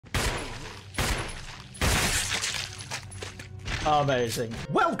Amazing.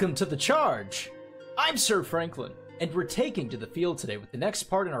 Welcome to The Charge! I'm Sir Franklin, and we're taking to the field today with the next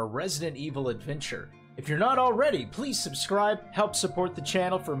part in our Resident Evil adventure. If you're not already, please subscribe, help support the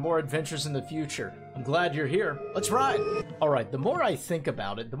channel for more adventures in the future. I'm glad you're here. Let's ride! Alright, the more I think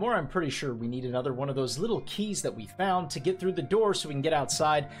about it, the more I'm pretty sure we need another one of those little keys that we found to get through the door so we can get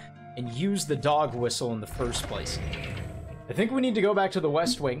outside and use the dog whistle in the first place. I think we need to go back to the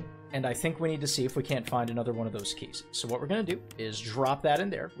West Wing, and I think we need to see if we can't find another one of those keys. So what we're going to do is drop that in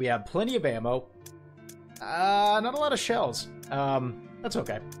there. We have plenty of ammo. Not a lot of shells. That's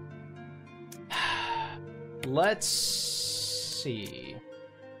okay. Let's see.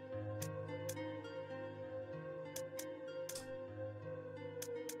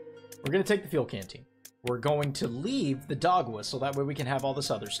 We're going to take the fuel canteen. We're going to leave the dog whistle. That way we can have all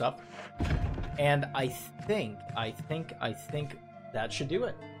this other stuff. And I think that should do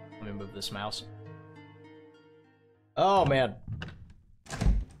it. Let me move this mouse. Oh, man.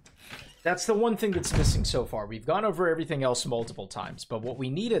 That's the one thing that's missing so far. We've gone over everything else multiple times, but what we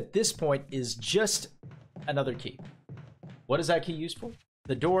need at this point is just another key. What is that key used for?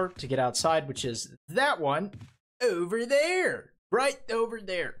 The door to get outside, which is that one over there. Right over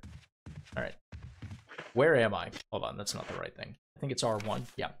there. All right. Where am I? Hold on, that's not the right thing. I think it's R1.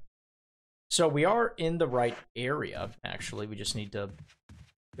 Yeah. So we are in the right area, actually. We just need to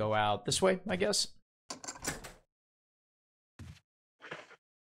go out this way, I guess.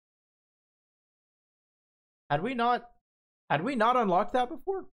 Had we not unlocked that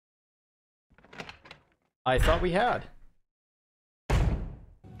before? I thought we had.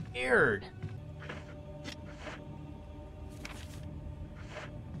 Weird.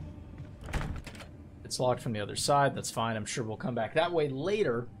 It's locked from the other side. That's fine. I'm sure we'll come back that way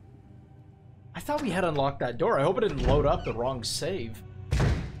later. I thought we had unlocked that door. I hope it didn't load up the wrong save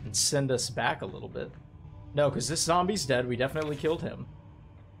and send us back a little bit. No, because this zombie's dead. We definitely killed him.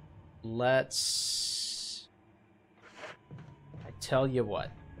 Let's... I tell you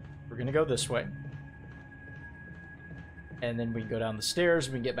what. We're going to go this way. And then we can go down the stairs.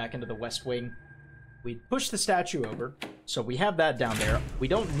 We can get back into the West Wing. We push the statue over. So we have that down there. We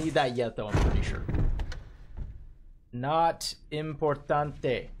don't need that yet, though, I'm pretty sure. Not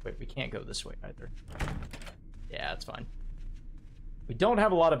importante. Wait, we can't go this way either. Yeah, that's fine. We don't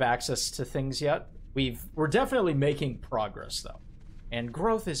have a lot of access to things yet. We're definitely making progress, though. And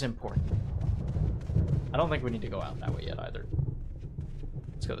growth is important. I don't think we need to go out that way yet either.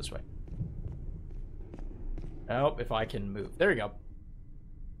 Let's go this way. Oh, if I can move. There you go.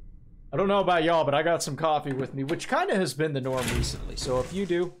 I don't know about y'all, but I got some coffee with me, which kind of has been the norm recently. So if you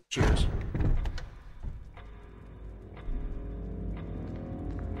do, cheers.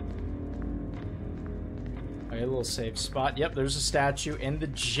 A little safe spot. Yep, there's a statue in the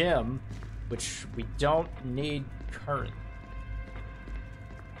gym, which we don't need current.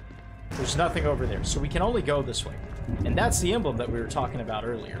 There's nothing over there, so we can only go this way. And that's the emblem that we were talking about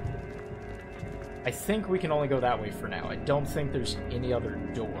earlier. I think we can only go that way for now. I don't think there's any other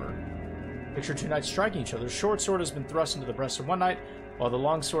door. Picture two knights striking each other. The short sword has been thrust into the breast of one knight, while the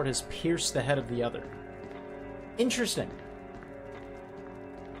long sword has pierced the head of the other. Interesting.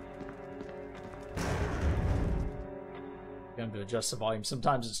 I'm going to adjust the volume.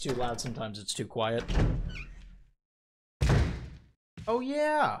 Sometimes it's too loud, sometimes it's too quiet. Oh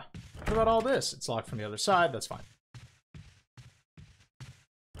yeah! What about all this? It's locked from the other side, that's fine.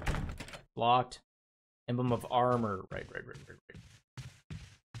 Locked. Emblem of armor. Right.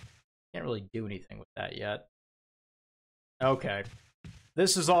 Can't really do anything with that yet. Okay.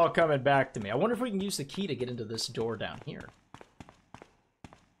 This is all coming back to me. I wonder if we can use the key to get into this door down here.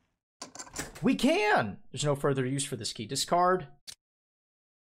 We can! There's no further use for this key. Discard.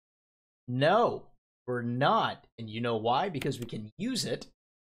 No, we're not. And you know why? Because we can use it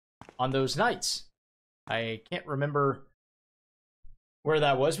on those knights. I can't remember where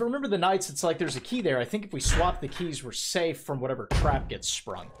that was. But remember the knights, it's like there's a key there. I think if we swap the keys, we're safe from whatever trap gets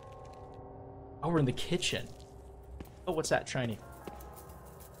sprung. Oh, we're in the kitchen. Oh, what's that? Shiny.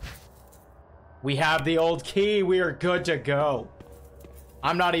 We have the old key. We are good to go.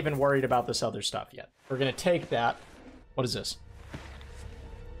 I'm not even worried about this other stuff yet. We're going to take that. What is this?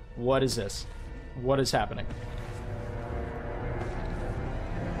 What is this? What is happening?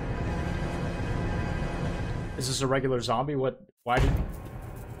 Is this a regular zombie? What? Why did...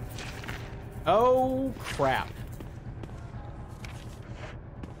 Oh, crap.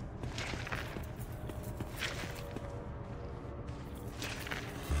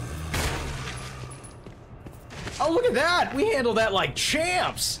 Oh, look at that! We handled that like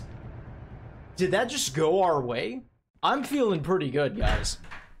champs! Did that just go our way? I'm feeling pretty good, guys.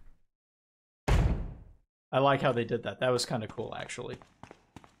 I like how they did that. That was kind of cool, actually.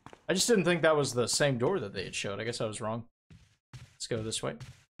 I just didn't think that was the same door that they had showed. I guess I was wrong. Let's go this way.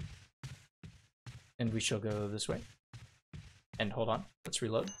 And we shall go this way. And hold on. Let's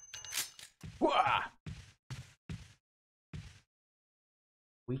reload. Wah!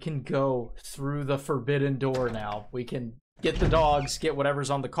 We can go through the forbidden door now. We can get the dogs, get whatever's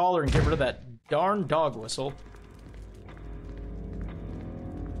on the collar, and get rid of that darn dog whistle.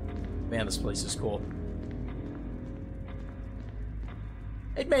 Man, this place is cool.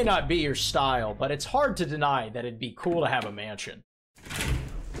 It may not be your style, but it's hard to deny that it'd be cool to have a mansion.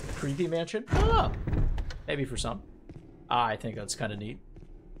 Creepy mansion? I don't know. Maybe for some. I think that's kind of neat.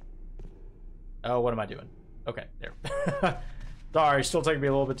 Oh, what am I doing? Okay, there. Sorry, still taking me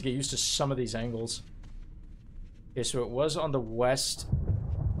a little bit to get used to some of these angles. Okay, so it was on the west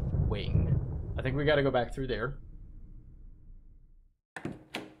wing. I think we got to go back through there.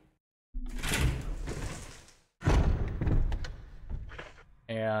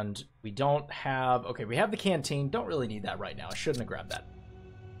 And we don't have... Okay, we have the canteen. Don't really need that right now. I shouldn't have grabbed that.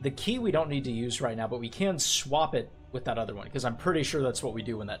 The key we don't need to use right now, but we can swap it with that other one, because I'm pretty sure that's what we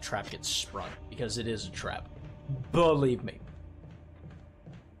do when that trap gets sprung, because it is a trap. Believe me.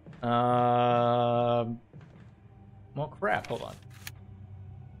 Well, crap. Hold on.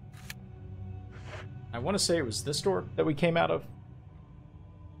 I want to say it was this door that we came out of.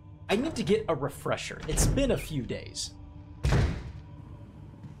 I need to get a refresher. It's been a few days.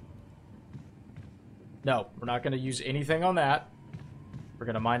 No, we're not going to use anything on that. We're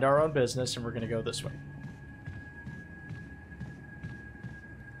going to mind our own business, and we're going to go this way.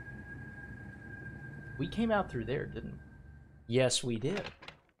 We came out through there, didn't we? Yes, we did.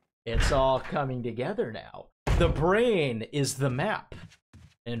 It's all coming together now. The brain is the map,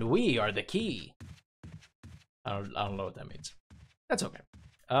 and we are the key. I don't know what that means. That's okay.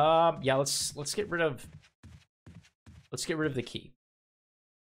 Yeah, let's get rid of the key.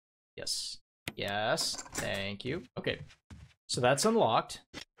 Yes. Yes, thank you. Okay, so that's unlocked.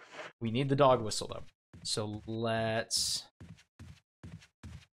 We need the dog whistle, though. So let's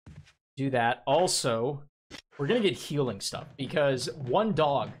do that. Also, we're going to get healing stuff, because one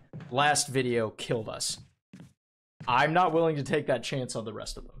dog last video killed us. I'm not willing to take that chance on the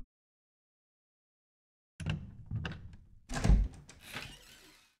rest of them.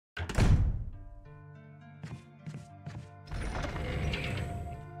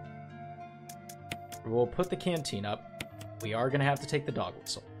 We'll put the canteen up. We are going to have to take the dog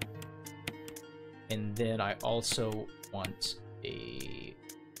whistle. And then I also want a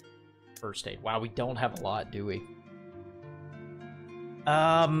first aid. Wow, we don't have a lot, do we?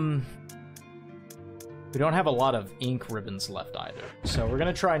 We don't have a lot of ink ribbons left either. So we're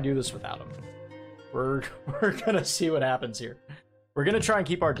going to try and do this without them. We're going to see what happens here. We're going to try and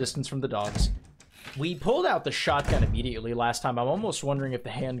keep our distance from the dogs. We pulled out the shotgun immediately last time. I'm almost wondering if the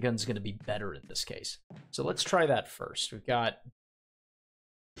handgun's going to be better in this case. So let's try that first. We've got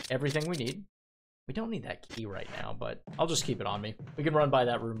everything we need. We don't need that key right now, but I'll just keep it on me. We can run by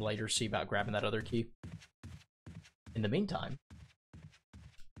that room later, see about grabbing that other key. In the meantime,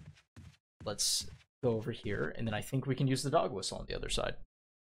 let's go over here, and then I think we can use the dog whistle on the other side.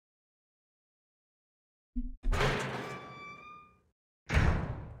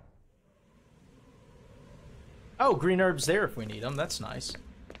 Oh, green herbs there if we need them. That's nice.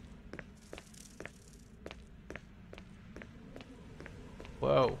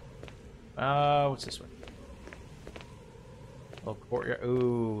 Whoa. What's this one? Oh, courtyard.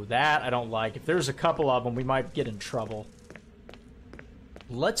 Ooh, that I don't like. If there's a couple of them, we might get in trouble.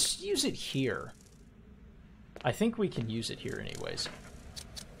 Let's use it here. I think we can use it here anyways.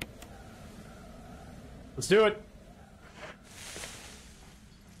 Let's do it.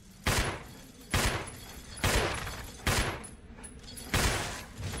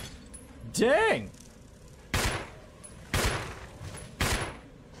 Dang!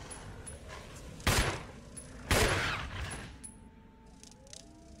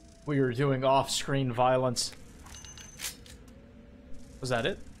 We were doing off-screen violence. Was that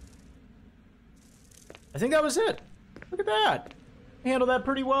it? I think that was it. Look at that. We handled that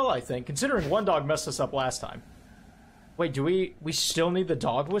pretty well, I think, considering one dog messed us up last time. Wait, do we still need the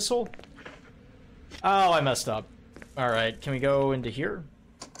dog whistle? Oh, I messed up. Alright, can we go into here?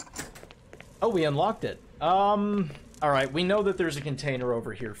 Oh, we unlocked it. Alright, we know that there's a container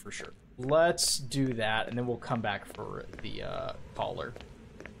over here for sure. Let's do that, and then we'll come back for the, collar.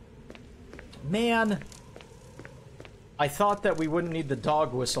 Man! I thought that we wouldn't need the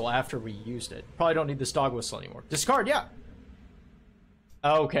dog whistle after we used it. Probably don't need this dog whistle anymore. Discard, yeah!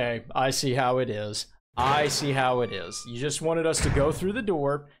 Okay, I see how it is. I see how it is. You just wanted us to go through the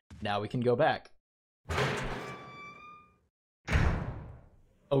door. Now we can go back.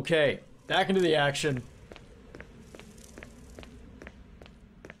 Okay, back into the action.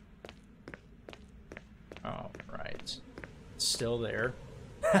 All right, still there.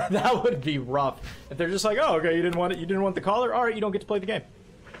 That would be rough if they're just like, oh, okay, you didn't want it. You didn't want the collar. All right, you don't get to play the game.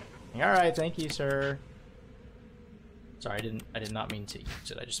 All right, thank you, sir. Sorry, I did not mean to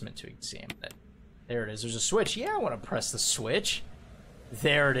use it. I just meant to examine it. There it is. There's a switch. Yeah, I want to press the switch.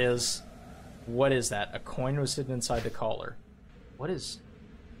 There it is. What is that? A coin was hidden inside the collar. What is...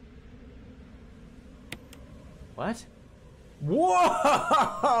 What?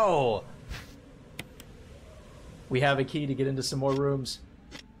 Whoa! We have a key to get into some more rooms.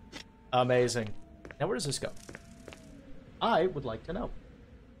 Amazing. Now where does this go? I would like to know.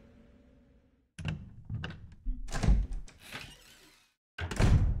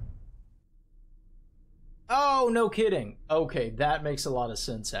 Oh, no kidding. Okay, that makes a lot of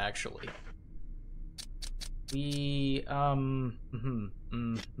sense, actually. We,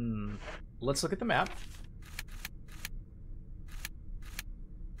 let's look at the map.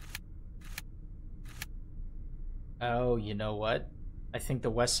 Oh, you know what? I think the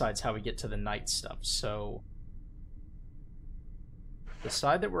west side's how we get to the night stuff, so... The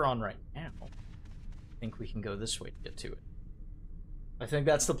side that we're on right now, I think we can go this way to get to it. I think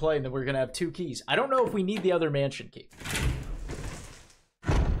that's the play, and then we're gonna have 2 keys. I don't know if we need the other mansion key.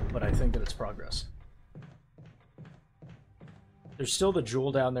 But I think that it's progress. There's still the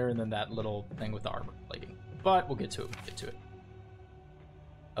jewel down there, and then that little thing with the armor plating. But we'll get to it, we'll get to it.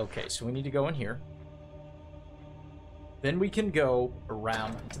 Okay, so we need to go in here. Then we can go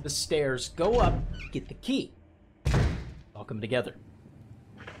around to the stairs, go up, get the key. All come together.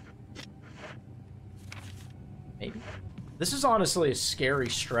 Maybe. This is honestly a scary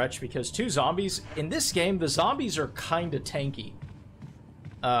stretch because 2 zombies... In this game, the zombies are kind of tanky.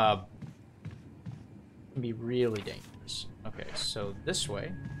 Can be really dangerous. Okay, so this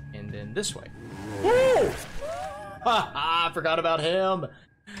way, and then this way. Woo! Ha! I forgot about him.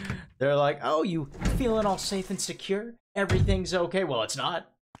 They're like, oh, you feeling all safe and secure? Everything's okay. Well, it's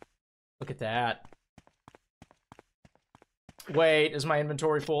not. Look at that. Wait, is my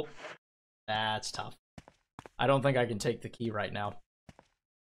inventory full? That's tough. I don't think I can take the key right now.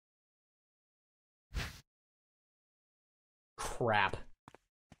 Crap.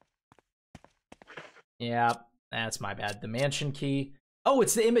 Yeah, that's my bad. The mansion key. Oh,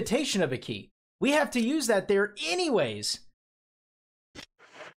 it's the imitation of a key. We have to use that there anyways.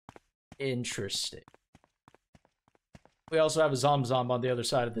 Interesting. We also have a zom on the other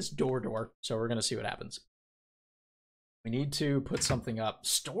side of this door, so we're gonna see what happens. We need to put something up.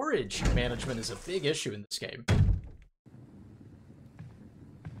 Storage management is a big issue in this game.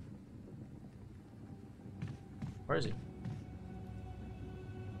 Where is he?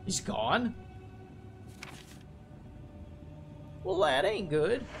 He's gone? Well, that ain't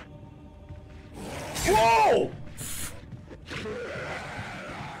good. Whoa!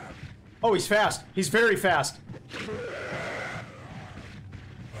 Oh, he's fast. He's very fast.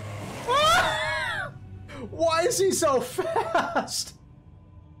 Why is he so fast?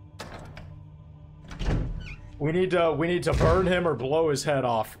 We need to burn him or blow his head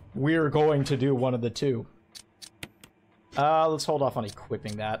off. We're going to do one of the two. Let's hold off on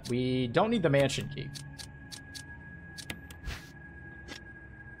equipping that. We don't need the mansion key.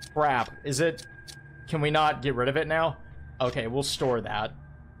 Crap. Is it... Can we not get rid of it now? Okay, we'll store that.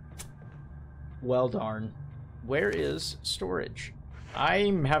 Well darn. Where is storage?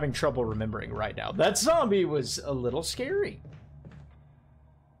 I'm having trouble remembering right now. That zombie was a little scary.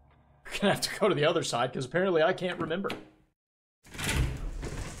 We're gonna have to go to the other side, because apparently I can't remember.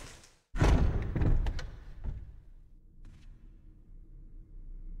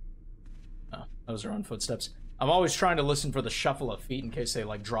 Oh, those are on footsteps. I'm always trying to listen for the shuffle of feet in case they,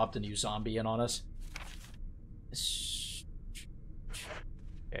 like, dropped a new zombie in on us.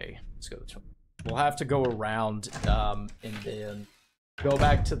 Okay, let's go this way. We'll have to go around, and then go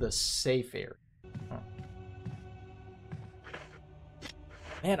back to the safe area. Huh.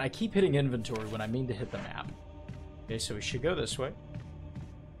 Man, I keep hitting inventory when I mean to hit the map. Okay, so we should go this way.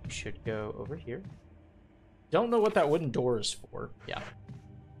 We should go over here. Don't know what that wooden door is for. Yeah.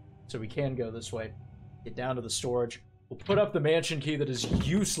 So we can go this way. Get down to the storage. We'll put up the mansion key that is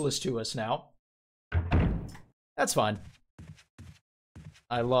useless to us now. That's fine.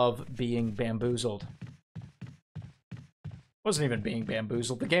 I love being bamboozled. Wasn't even being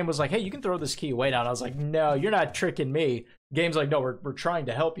bamboozled. The game was like, hey, you can throw this key away now. And I was like, no, you're not tricking me. The game's like, no, we're trying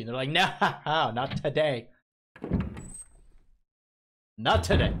to help you. And they're like, nah, not today. Not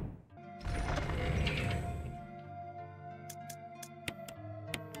today.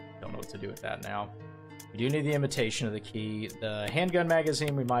 Don't know what to do with that now. We do need the imitation of the key. The handgun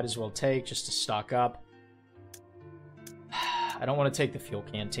magazine we might as well take just to stock up. I don't want to take the fuel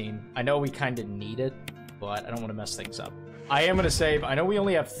canteen. I know we kind of need it, but I don't want to mess things up. I am going to save. I know we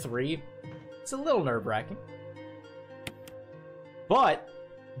only have 3. It's a little nerve-wracking. But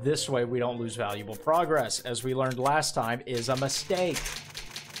this way we don't lose valuable progress, as we learned last time is a mistake.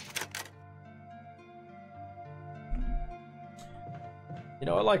 You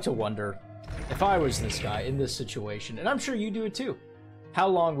know, I like to wonder, if I was this guy in this situation, and I'm sure you do it too, how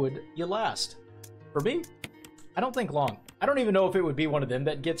long would you last? For me, I don't think long. I don't even know if it would be one of them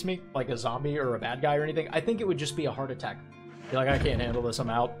that gets me, like a zombie or a bad guy or anything. I think it would just be a heart attack. Be like, I can't handle this, I'm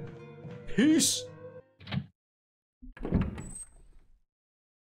out. Peace!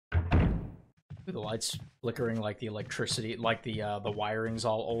 The lights flickering like the electricity, like the wiring's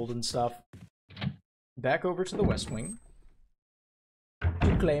all old and stuff. Back over to the West Wing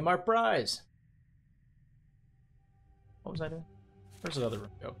to claim our prize. What was I doing? Where's the other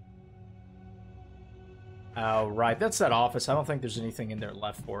room go? Oh, right. That's that office. I don't think there's anything in there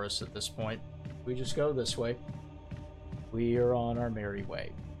left for us at this point. We just go this way. We are on our merry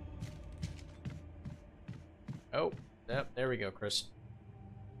way. Oh, yep, there we go, Chris.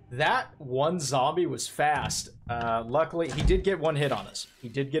 That one zombie was fast. Luckily, he did get one hit on us. He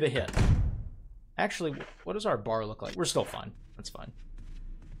did get a hit. Actually, what does our bar look like? We're still fine. That's fine.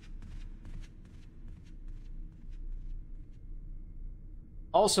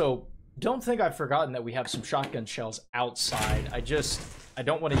 Also, don't think I've forgotten that we have some shotgun shells outside. I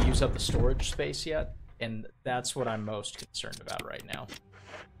don't want to use up the storage space yet, and that's what I'm most concerned about right now.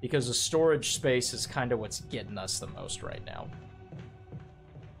 Because the storage space is kind of what's getting us the most right now.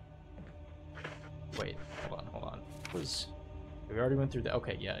 Wait, hold on. We already went through the...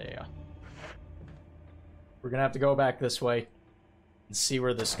 Okay, yeah. We're gonna have to go back this way and see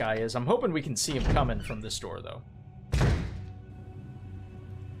where this guy is. I'm hoping we can see him coming from this door, though.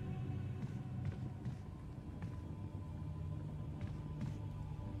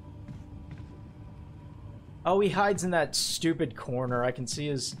 Oh, he hides in that stupid corner. I can see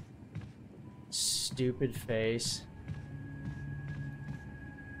his stupid face.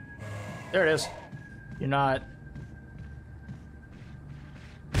 There it is. You're not...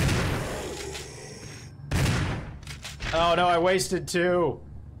 Oh, no, I wasted 2.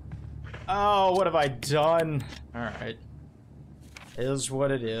 Oh, what have I done? Alright. Is what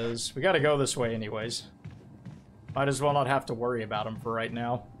it is. We gotta go this way anyways. Might as well not have to worry about him for right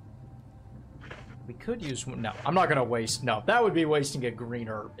now. We could use one. No, I'm not gonna waste. No, that would be wasting a green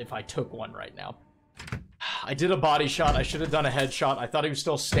herb if I took one right now. I did a body shot. I should have done a headshot. I thought he was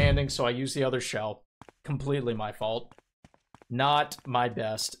still standing, so I used the other shell. Completely my fault. Not my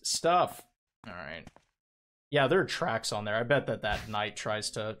best stuff. Alright. Yeah, there are tracks on there. I bet that knight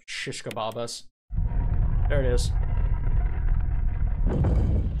tries to shish kebab us. There it is.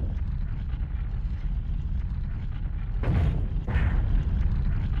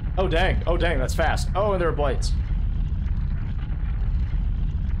 Oh, dang. Oh, dang, that's fast. Oh, and there are blades.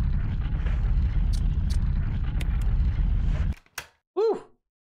 Woo!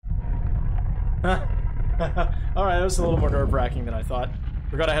 Alright, that was a little more nerve-wracking than I thought.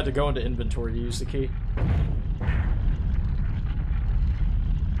 Forgot I had to go into inventory to use the key.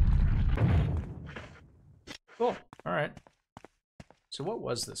 Cool. Alright. So what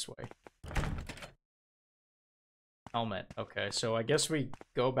was this way? Helmet. Okay, so I guess we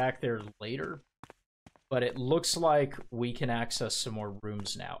go back there later. But it looks like we can access some more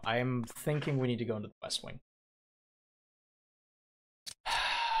rooms now. I'm thinking we need to go into the West Wing.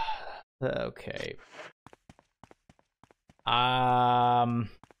 Okay. I'm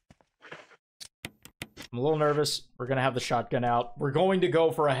a little nervous. We're gonna have the shotgun out. We're going to go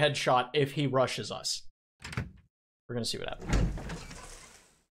for a headshot if he rushes us. We're gonna see what happens.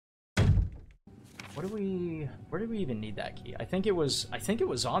 Where do we even need that key? I think it was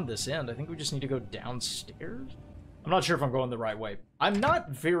on this end. I think we just need to go downstairs. I'm not sure if I'm going the right way. I'm not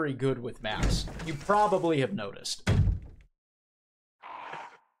very good with maps. You probably have noticed.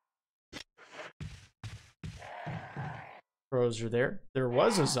 Crows are there. There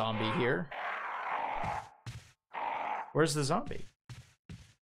was a zombie here. Where's the zombie?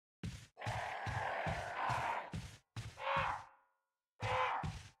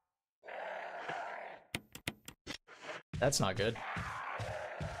 That's not good.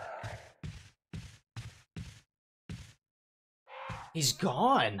 He's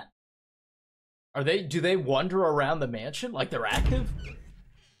gone. Do they wander around the mansion like they're active?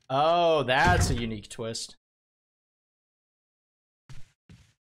 Oh, that's a unique twist.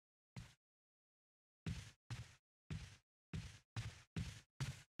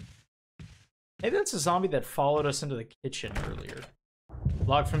 Maybe that's a zombie that followed us into the kitchen earlier.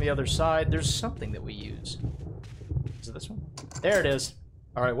 Locked from the other side. There's something that we use. Is it this one? There it is.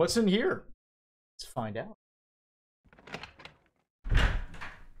 Alright, what's in here? Let's find out.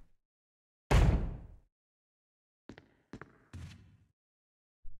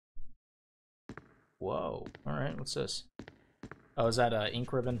 Whoa. Alright, what's this? Oh, is that an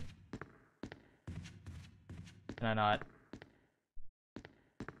ink ribbon? Can I not?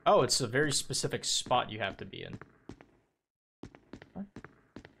 Oh, it's a very specific spot you have to be in.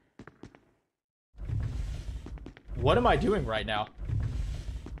 What am I doing right now?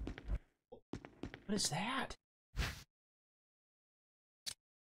 What is that?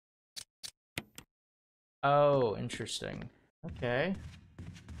 Oh, interesting. Okay.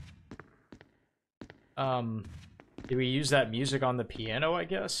 Do we use that music on the piano, I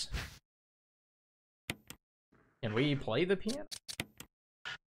guess? Can we play the piano?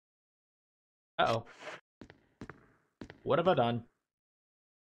 Uh-oh. What have I done?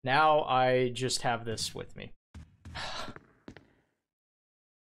 Now I just have this with me.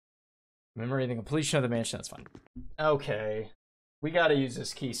 Memory the completion of the mansion, that's fine. Okay. We gotta use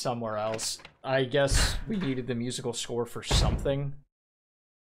this key somewhere else. I guess we needed the musical score for something.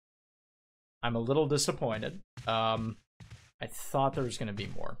 I'm a little disappointed. I thought there was gonna be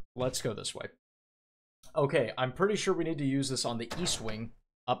more. Let's go this way. Okay, I'm pretty sure we need to use this on the east wing,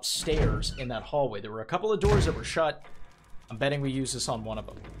 upstairs in that hallway. There were a couple of doors that were shut. I'm betting we use this on one of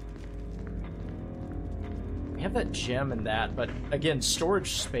them. We have that gem and that, but again,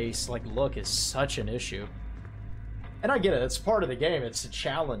 storage space, like, look, is such an issue. And I get it, it's part of the game, it's a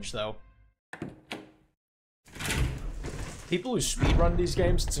challenge, though. People who speedrun these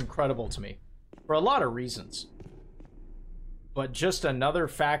games, it's incredible to me. For a lot of reasons. But just another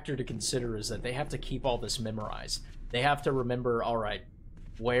factor to consider is that they have to keep all this memorized. They have to remember, alright,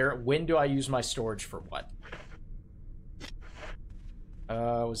 when do I use my storage for what?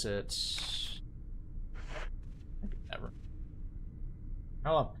 Was it... Never.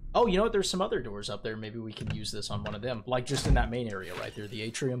 Oh, you know what? There's some other doors up there. Maybe we can use this on one of them. Like, just in that main area right there, the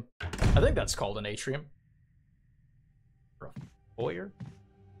atrium. I think that's called an atrium. Or a foyer?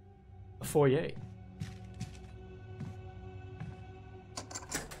 A foyer.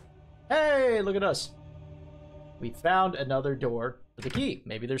 Hey, look at us. We found another door with a key.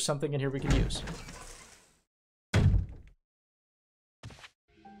 Maybe there's something in here we can use.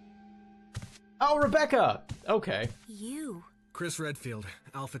 Oh, Rebecca! Okay. You. Chris Redfield,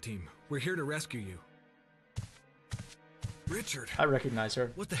 Alpha Team. We're here to rescue you. Richard. I recognize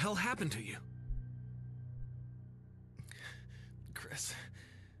her. What the hell happened to you? Chris.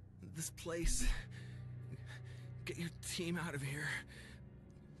 This place. Get your team out of here.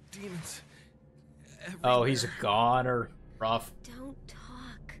 Demons. Everywhere. Oh, he's a goner. Rough. Don't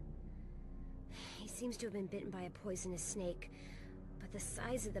talk. He seems to have been bitten by a poisonous snake, but the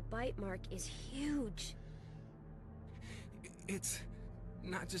size of the bite mark is huge. It's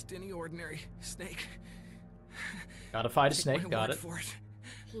not just any ordinary snake. Gotta fight a snake, got it. For it.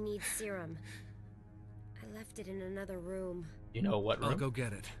 He needs serum. I left it in another room. You know what room? I'll go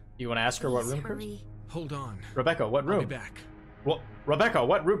get it. You want to ask her what room? Hurry. Hold on. Rebecca, what room? I'll be back. Well, Rebecca,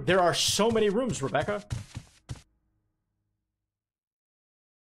 what room? There are so many rooms, Rebecca.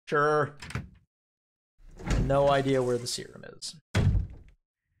 Sure. No idea where the serum is.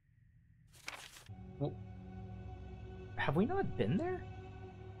 Well, have we not been there?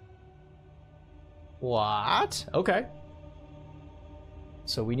 What? Okay.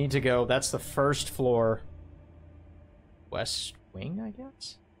 So we need to go. That's the first floor. West wing, I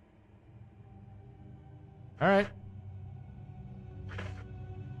guess? Alright.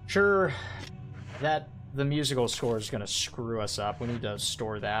 Sure, that the musical score is gonna screw us up. We need to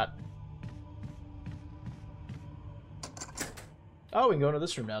store that. Oh, we can go into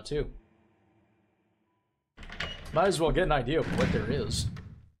this room now, too. Might as well get an idea of what there is.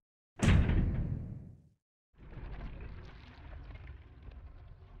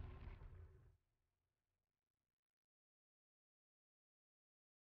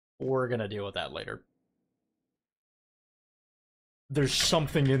 We're gonna deal with that later. There's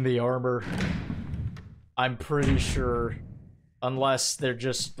something in the armor. I'm pretty sure. Unless they're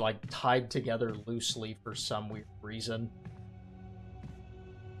just, like, tied together loosely for some weird reason.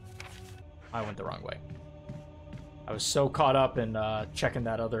 I went the wrong way. I was so caught up in checking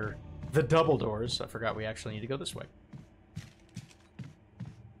the double doors, I forgot we actually need to go this way.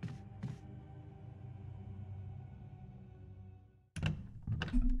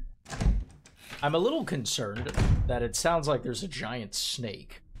 I'm a little concerned that it sounds like there's a giant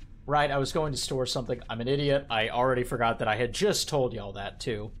snake. Right, I was going to store something. I'm an idiot. I already forgot that I had just told y'all that,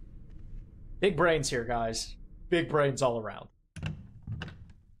 too. Big brains here, guys. Big brains all around.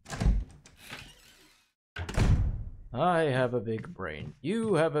 I have a big brain.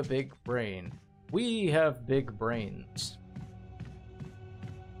 You have a big brain. We have big brains.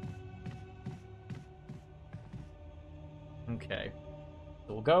 Okay.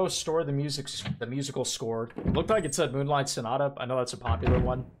 So we'll go store the musical score. It looked like it said Moonlight Sonata. I know that's a popular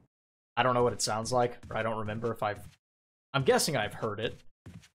one. I don't know what it sounds like, or I don't remember if I'm guessing I've heard it.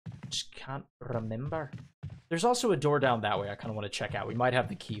 Just can't remember. There's also a door down that way I kind of want to check out. We might have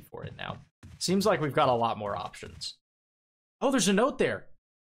the key for it now. Seems like we've got a lot more options. Oh, there's a note there.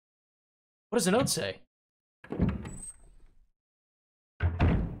 What does the note say?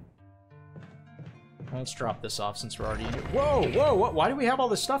 Let's drop this off since we're already in here. Whoa, whoa, what? Why do we have all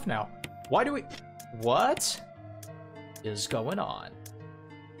this stuff now? Why do we... What is going on?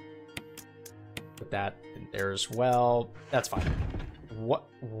 Put that in there as well. That's fine. What?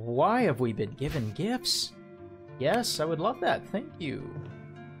 Why have we been given gifts? Yes, I would love that. Thank you.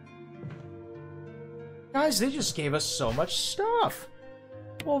 Guys, they just gave us so much stuff.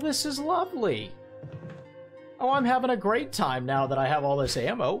 Well, this is lovely. Oh, I'm having a great time now that I have all this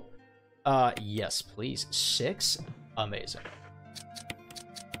ammo. Yes, please. 6? Amazing.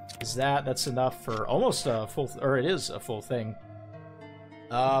 That's enough for almost a full, or it is a full thing.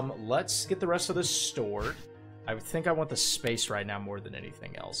 Let's get the rest of this stored. I would think I want the space right now more than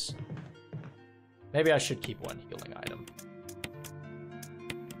anything else. Maybe I should keep one healing item.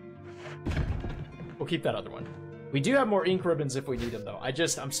 We'll keep that other one. We do have more ink ribbons if we need them, though.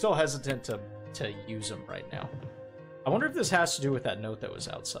 I'm still hesitant to use them right now. I wonder if this has to do with that note that was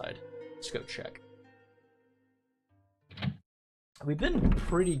outside. Let's go check. We've been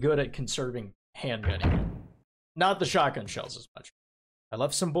pretty good at conserving handgun ammo. Not the shotgun shells as much. I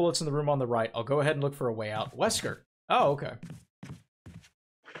left some bullets in the room on the right. I'll go ahead and look for a way out. Wesker. Oh, okay.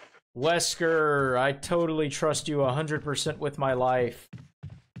 Wesker, I totally trust you 100% with my life.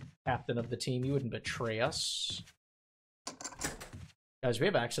 Captain of the team, you wouldn't betray us. Guys, we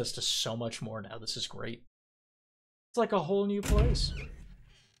have access to so much more now. This is great. It's like a whole new place.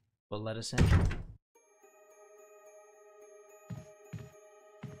 Well, let us in.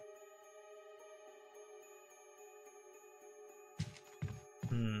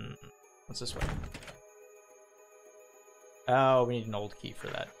 What's this way? Oh, we need an old key for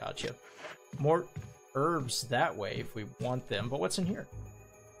that. Gotcha. More herbs that way if we want them. But what's in here?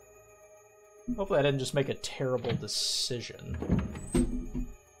 Hopefully I didn't just make a terrible decision.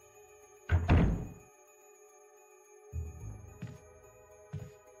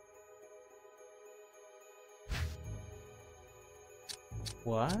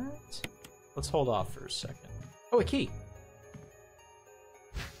 What? Let's hold off for a second. Oh, a key.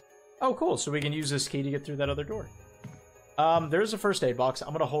 Oh, cool. So we can use this key to get through that other door. There's a first aid box. I'm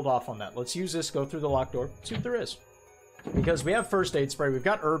going to hold off on that. Let's use this, go through the locked door, see what there is. Because we have first aid spray. We've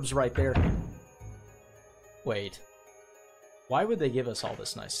got herbs right there. Wait. Why would they give us all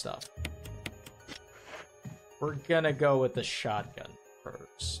this nice stuff? We're going to go with the shotgun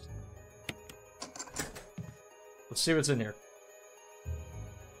first. Let's see what's in here.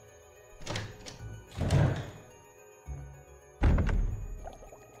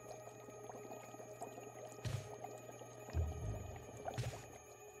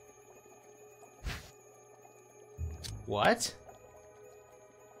 What?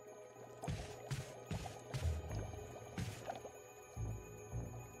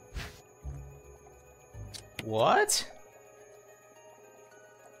 What?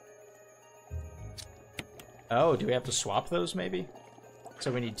 Oh, do we have to swap those, maybe?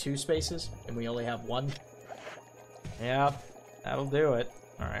 So we need 2 spaces, and we only have 1? Yep, that'll do it.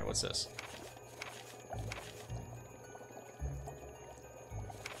 Alright, what's this?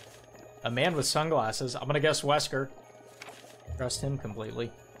 A man with sunglasses. I'm gonna guess Wesker. Trust him completely.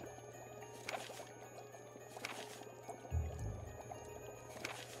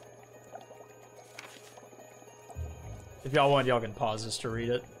 If y'all want, y'all can pause this to read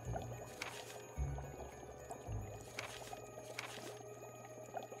it.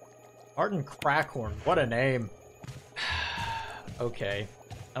 Arden Crackhorn, what a name. Okay.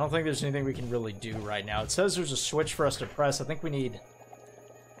 I don't think there's anything we can really do right now. It says there's a switch for us to press. I think we need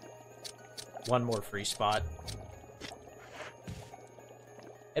 1 more free spot.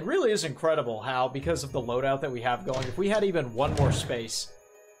 It really is incredible how, because of the loadout that we have going, if we had even 1 more space,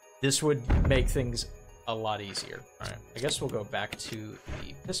 this would make things a lot easier. Alright, I guess we'll go back to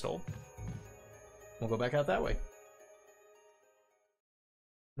the pistol. We'll go back out that way.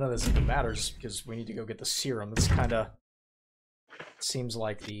 None of this even matters, because we need to go get the serum. That's kind of seems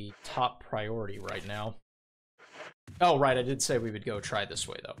like the top priority right now. Oh, right, I did say we would go try this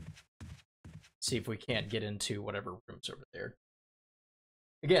way, though. See if we can't get into whatever room's over there.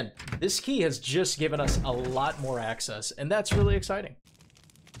 Again, this key has just given us a lot more access, and that's really exciting.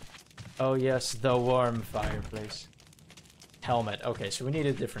 Oh yes, the warm fireplace. Helmet. Okay, so we need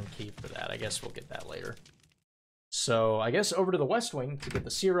a different key for that. I guess we'll get that later. So, I guess over to the West Wing to get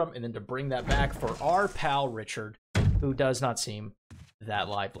the serum, and then to bring that back for our pal Richard, who does not seem that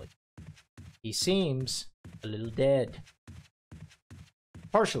lively. He seems a little dead.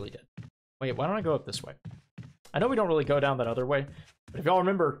 Partially dead. Wait, why don't I go up this way? I know we don't really go down that other way, but if y'all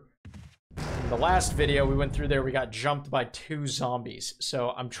remember, in the last video we went through there, we got jumped by 2 zombies. So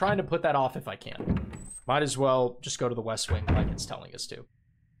I'm trying to put that off if I can. Might as well just go to the West Wing like it's telling us to.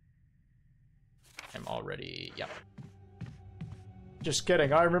 I'm already... Yep. Just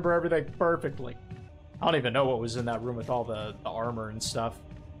kidding, I remember everything perfectly. I don't even know what was in that room with all the armor and stuff.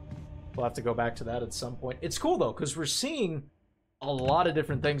 We'll have to go back to that at some point. It's cool, though, because we're seeing a lot of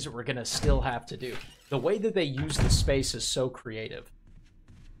different things that we're going to still have to do. The way that they use the space is so creative.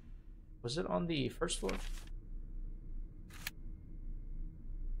 Was it on the first floor?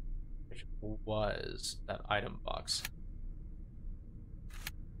 Which was that item box.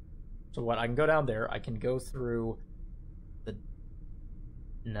 So what, I can go down there, I can go through the...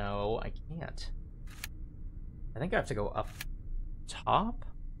 No, I can't. I think I have to go up top?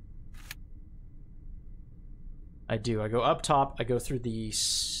 I do. I go up top. I go through the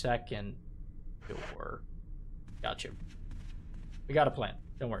second door. Got you. We got a plan.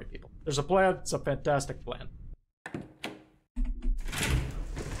 Don't worry, people. There's a plan. It's a fantastic plan.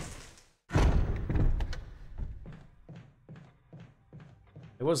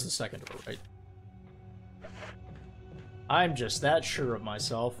 It was the second door, right? I'm just that sure of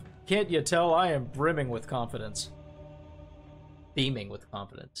myself. Can't you tell I am brimming with confidence? Beaming with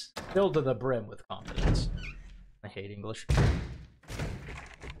confidence. Filled to the brim with confidence. I hate English.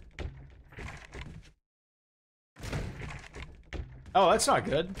 Oh, that's not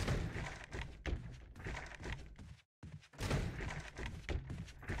good.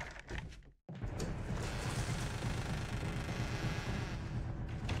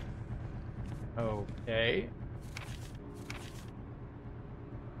 Okay.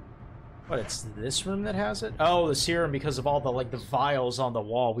 What, it's this room that has it? Oh, the serum because of all the, like, the vials on the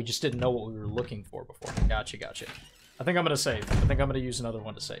wall. We just didn't know what we were looking for before. Gotcha, gotcha. I think I'm gonna save. I think I'm gonna use another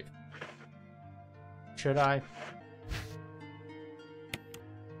one to save. Should I?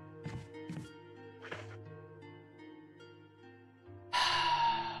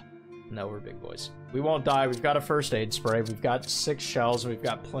 No, we're big boys. We won't die. We've got a first aid spray. We've got 6 shells, and we've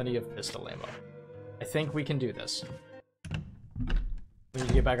got plenty of pistol ammo. I think we can do this. We need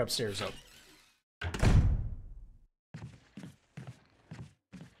to get back upstairs, though.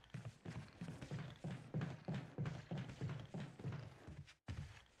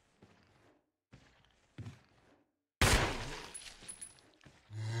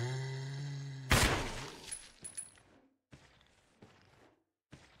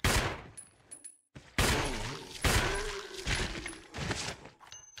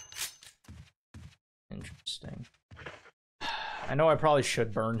 Interesting. I know I probably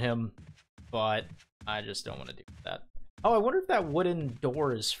should burn him, but I just don't want to do that. Oh, I wonder if that wooden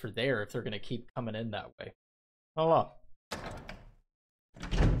door is for there, if they're going to keep coming in that way. Oh,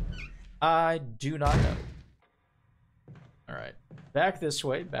 I do not know. Alright. Back this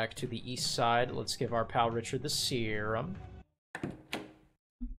way, back to the east side. Let's give our pal Richard the serum.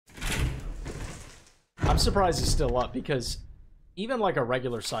 I'm surprised he's still up, because even like a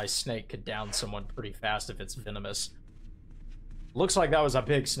regular-sized snake could down someone pretty fast if it's venomous. Looks like that was a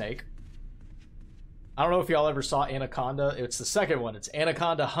big snake. I don't know if y'all ever saw Anaconda. It's the second one. It's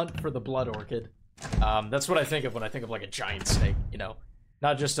Anaconda Hunt for the Blood Orchid. That's what I think of when I think of like a giant snake, you know.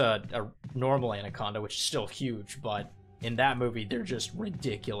 Not just a normal anaconda, which is still huge, but in that movie, they're just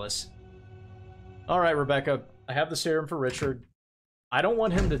ridiculous. Alright, Rebecca. I have the serum for Richard. I don't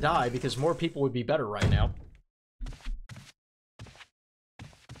want him to die because more people would be better right now.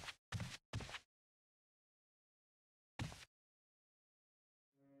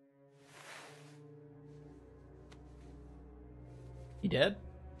 He dead?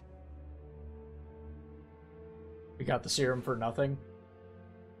 We got the serum for nothing.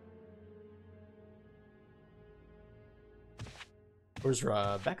 Where's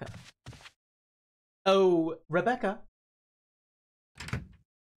Rebecca? Oh, Rebecca.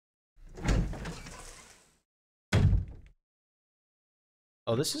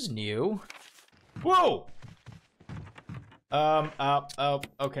 Oh, this is new. Whoa! Oh,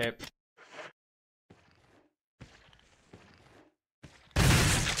 okay.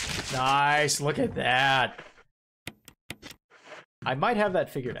 Nice, look at that. I might have that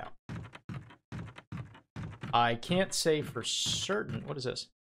figured out. I can't say for certain. What is this? Is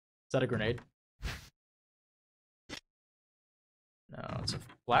that a grenade? No, it's a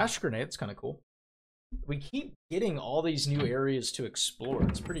flash grenade. It's kind of cool. We keep getting all these new areas to explore.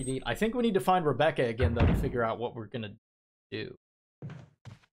 It's pretty neat. I think we need to find Rebecca again, though, to figure out what we're gonna do.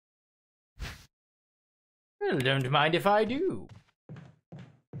 Well, don't mind if I do.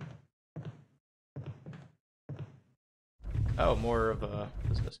 Oh, more of a...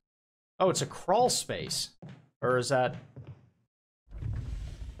 What is this? Oh, it's a crawl space. Or is that...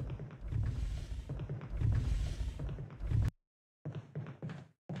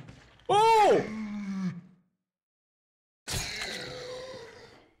 Oh!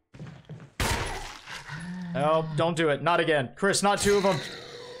 Oh, don't do it. Not again. Chris, not two of them.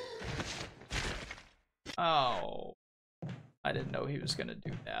 Oh. I didn't know he was gonna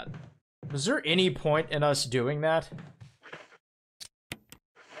do that. Was there any point in us doing that?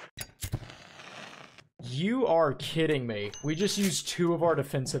 You are kidding me. We just used 2 of our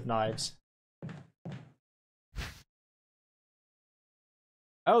defensive knives.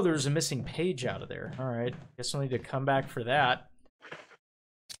 Oh, there's a missing page out of there. Alright. Guess we'll need to come back for that.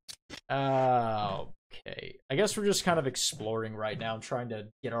 Okay. I guess we're just kind of exploring right now, trying to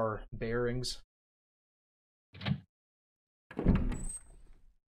get our bearings.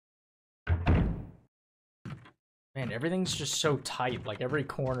 Man, everything's just so tight. Like, every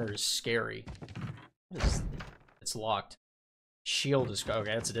corner is scary. It's locked. Shield is...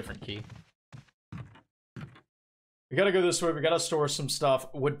 Okay, that's a different key. We gotta go this way. We gotta store some stuff.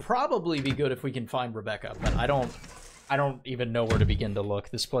 Would probably be good if we can find Rebecca, but I don't even know where to begin to look.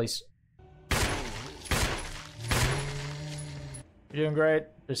 This place... You're doing great.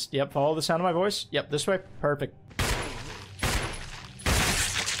 Just, yep, follow the sound of my voice. Yep, this way. Perfect.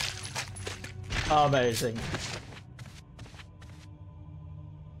 Amazing.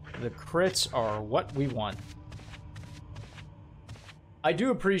 The crits are what we want. I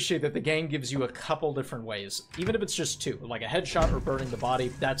do appreciate that the game gives you a couple different ways, even if it's just 2, like a headshot or burning the body.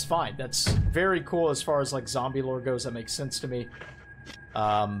 That's fine. That's very cool as far as like zombie lore goes. That makes sense to me.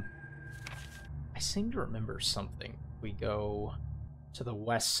 I seem to remember something. We go to the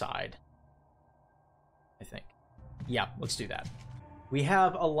west side, I think. Yeah, let's do that. We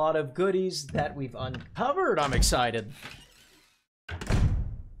have a lot of goodies that we've uncovered. I'm excited.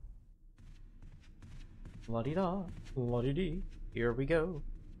 La-di-da, la-di-dee. Here we go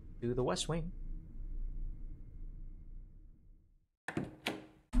to the West Wing.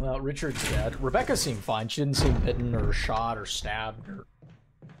 Well, Richard's dead. Rebecca seemed fine. She didn't seem bitten or shot or stabbed or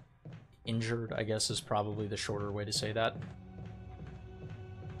injured, I guess is probably the shorter way to say that.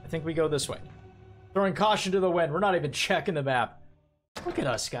 I think we go this way. Throwing caution to the wind. We're not even checking the map. Look at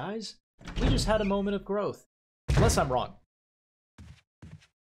us, guys. We just had a moment of growth. Unless I'm wrong.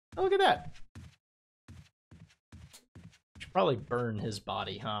 Oh, look at that. Should probably burn his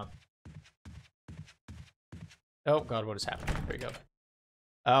body, huh? Oh, God, what is happening? There we go.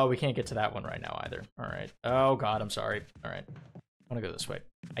 Oh, we can't get to that one right now either. All right. Oh, God, I'm sorry. All right. I want to go this way.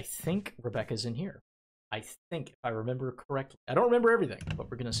 I think Rebecca's in here. I think, if I remember correctly. I don't remember everything,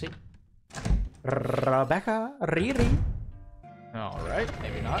 but we're going to see. Rebecca, Riri. All right,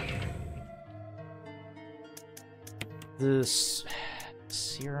 maybe not. This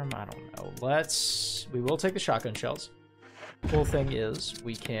serum, I don't know. We will take the shotgun shells. Cool thing is,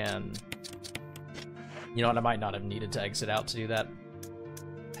 we can... You know what, I might not have needed to exit out to do that.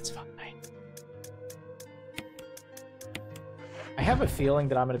 That's fine. I have a feeling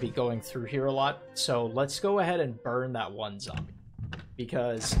that I'm going to be going through here a lot, so let's go ahead and burn that one zombie.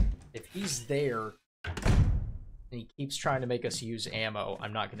 Because if he's there, and he keeps trying to make us use ammo,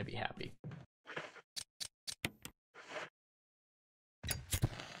 I'm not going to be happy.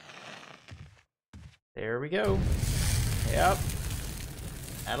 There we go. Yep.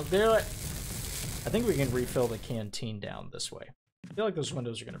 That'll do it. I think we can refill the canteen down this way. I feel like those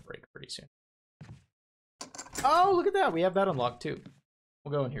windows are going to break pretty soon. Oh, look at that. We have that unlocked too.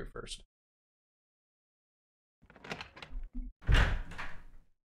 We'll go in here first.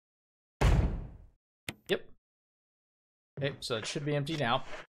 Yep. Okay, so it should be empty now.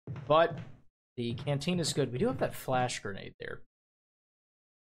 But the canteen is good. We do have that flash grenade there.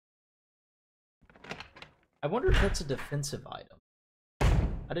 I wonder if that's a defensive item.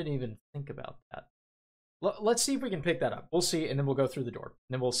 I didn't even think about that. Let's see if we can pick that up. We'll see, and then we'll go through the door.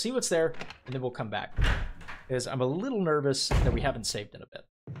 And then we'll see what's there, and then we'll come back. Because I'm a little nervous that we haven't saved in a bit.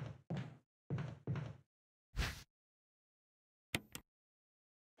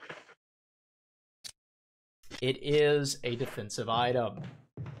 It is a defensive item.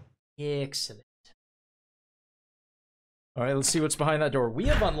 Excellent. All right, let's see what's behind that door. We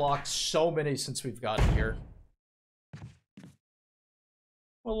have unlocked so many since we've gotten here.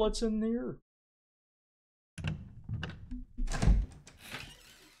 Well, what's in there?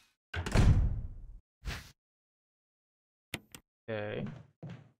 Okay.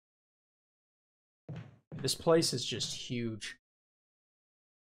 This place is just huge.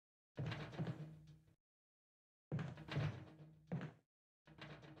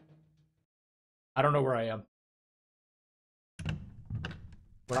 I don't know where I am.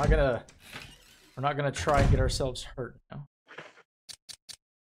 We're not gonna try and get ourselves hurt now.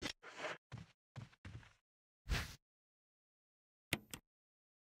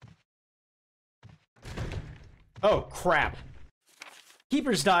 Oh, crap.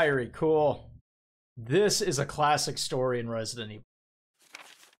 Keeper's Diary, cool. This is a classic story in Resident Evil.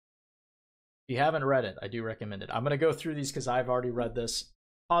 If you haven't read it, I do recommend it. I'm going to go through these because I've already read this.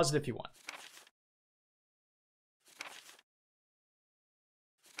 Pause it if you want.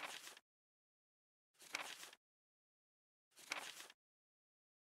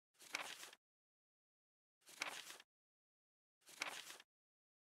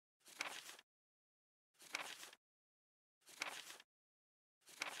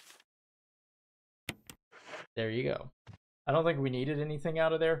 There you go. I don't think we needed anything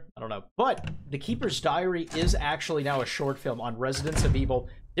out of there. I don't know. But The Keeper's Diary is actually now a short film on Residents of Evil.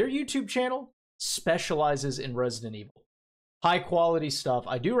 Their YouTube channel specializes in Resident Evil. High quality stuff.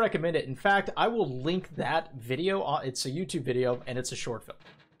 I do recommend it. In fact, I will link that video. It's a YouTube video and it's a short film.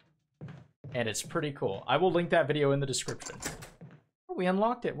 And it's pretty cool. I will link that video in the description. Oh, we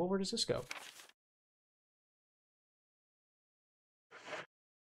unlocked it. Well, where does this go?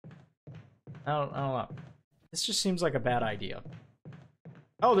 I don't know. This just seems like a bad idea.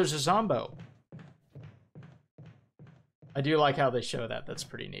 Oh, there's a Zombo. I do like how they show that. That's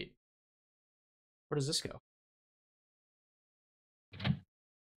pretty neat. Where does this go?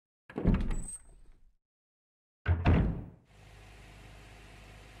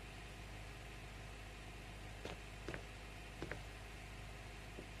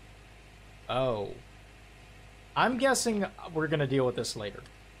 Oh. I'm guessing we're going to deal with this later.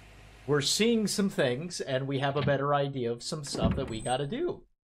 We're seeing some things, and we have a better idea of some stuff that we gotta do.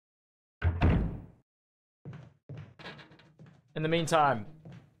 In the meantime,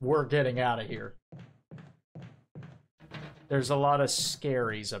 we're getting out of here. There's a lot of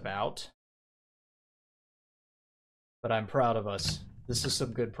scaries about. But I'm proud of us. This is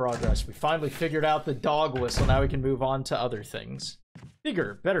some good progress. We finally figured out the dog whistle. Now we can move on to other things.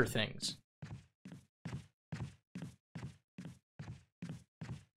 Bigger, better things.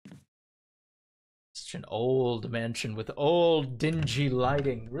 An old mansion with old dingy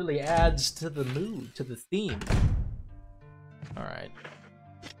lighting really adds to the mood, to the theme. All right.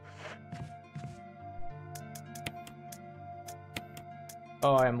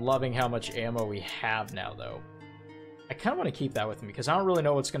 Oh, I am loving how much ammo we have now, though. I kind of want to keep that with me because I don't really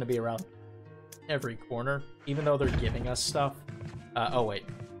know what's going to be around every corner, even though they're giving us stuff. Oh, wait.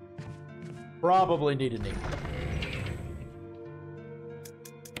 Probably need a name.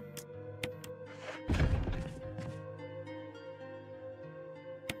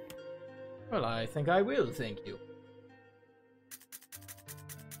 Well, I think I will, thank you.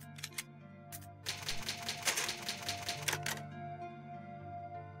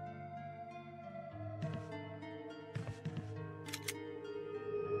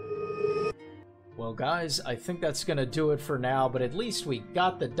 Well, guys, I think that's gonna do it for now, but at least we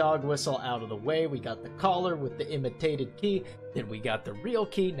got the dog whistle out of the way. We got the collar with the imitated key, then we got the real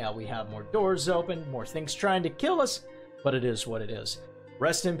key. Now we have more doors open, more things trying to kill us, but it is what it is.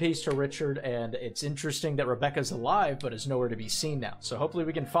 Rest in peace to Richard, and it's interesting that Rebecca's alive, but is nowhere to be seen now. So hopefully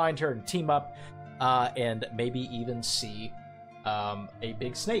we can find her and team up, and maybe even see a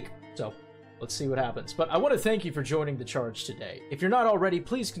big snake. So let's see what happens. But I want to thank you for joining the charge today. If you're not already,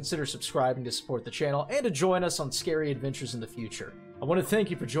 please consider subscribing to support the channel and to join us on scary adventures in the future. I want to thank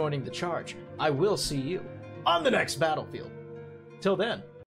you for joining the charge. I will see you on the next battlefield. Till then.